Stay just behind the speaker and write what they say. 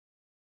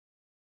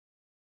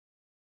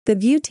The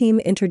Vue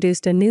team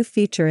introduced a new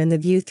feature in the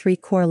Vue 3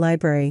 core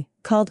library,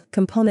 called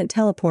component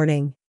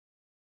teleporting.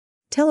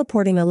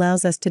 Teleporting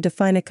allows us to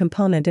define a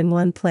component in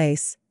one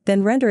place,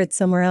 then render it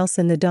somewhere else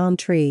in the DOM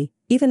tree,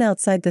 even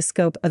outside the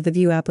scope of the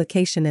Vue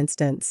application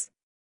instance.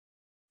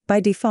 By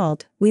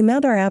default, we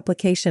mount our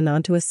application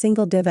onto a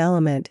single div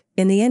element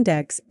in the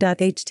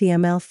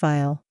index.html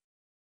file.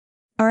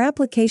 Our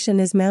application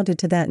is mounted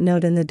to that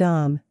node in the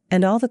DOM,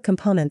 and all the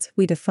components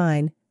we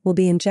define will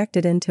be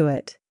injected into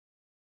it.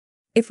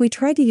 If we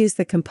try to use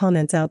the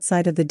components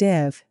outside of the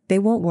div, they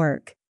won't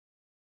work.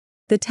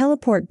 The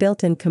teleport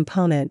built-in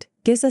component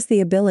gives us the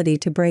ability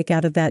to break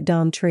out of that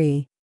DOM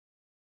tree.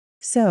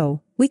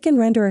 So, we can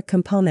render a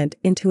component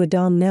into a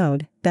DOM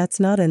node that's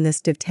not in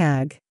this div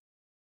tag.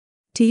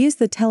 To use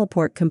the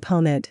teleport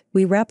component,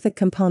 we wrap the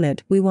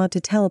component we want to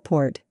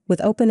teleport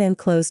with open and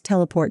closed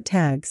teleport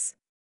tags.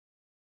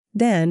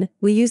 Then,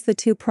 we use the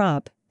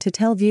toProp to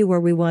tell Vue where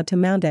we want to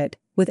mount it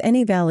with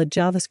any valid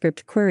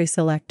JavaScript query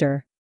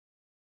selector.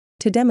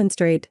 To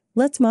demonstrate,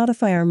 let's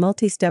modify our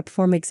multi-step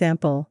form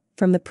example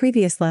from the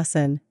previous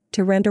lesson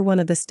to render one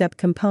of the step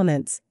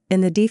components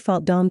in the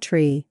default DOM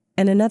tree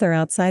and another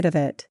outside of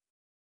it.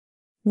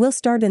 We'll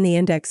start in the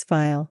index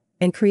file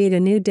and create a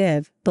new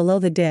div below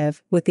the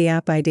div with the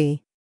app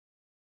ID.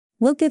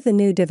 We'll give the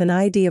new div an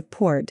ID of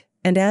port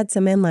and add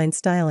some inline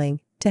styling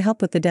to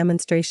help with the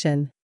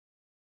demonstration.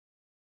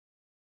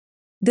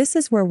 This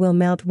is where we'll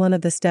mount one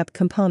of the step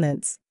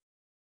components.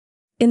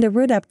 In the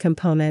root app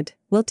component,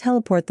 we'll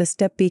teleport the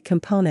step B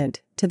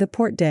component to the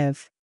port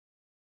div.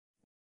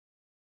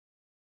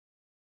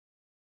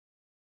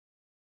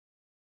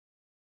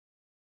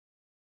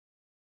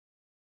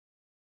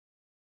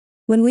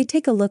 When we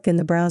take a look in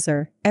the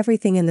browser,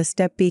 everything in the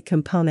step B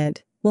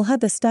component will have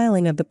the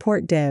styling of the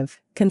port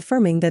div,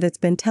 confirming that it's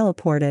been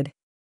teleported.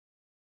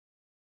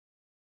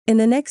 In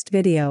the next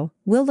video,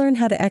 we'll learn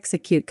how to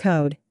execute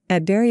code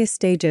at various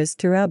stages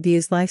throughout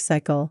Vue's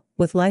lifecycle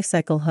with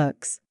lifecycle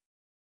hooks.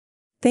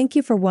 Thank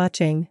you for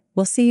watching.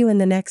 We'll see you in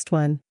the next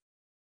one.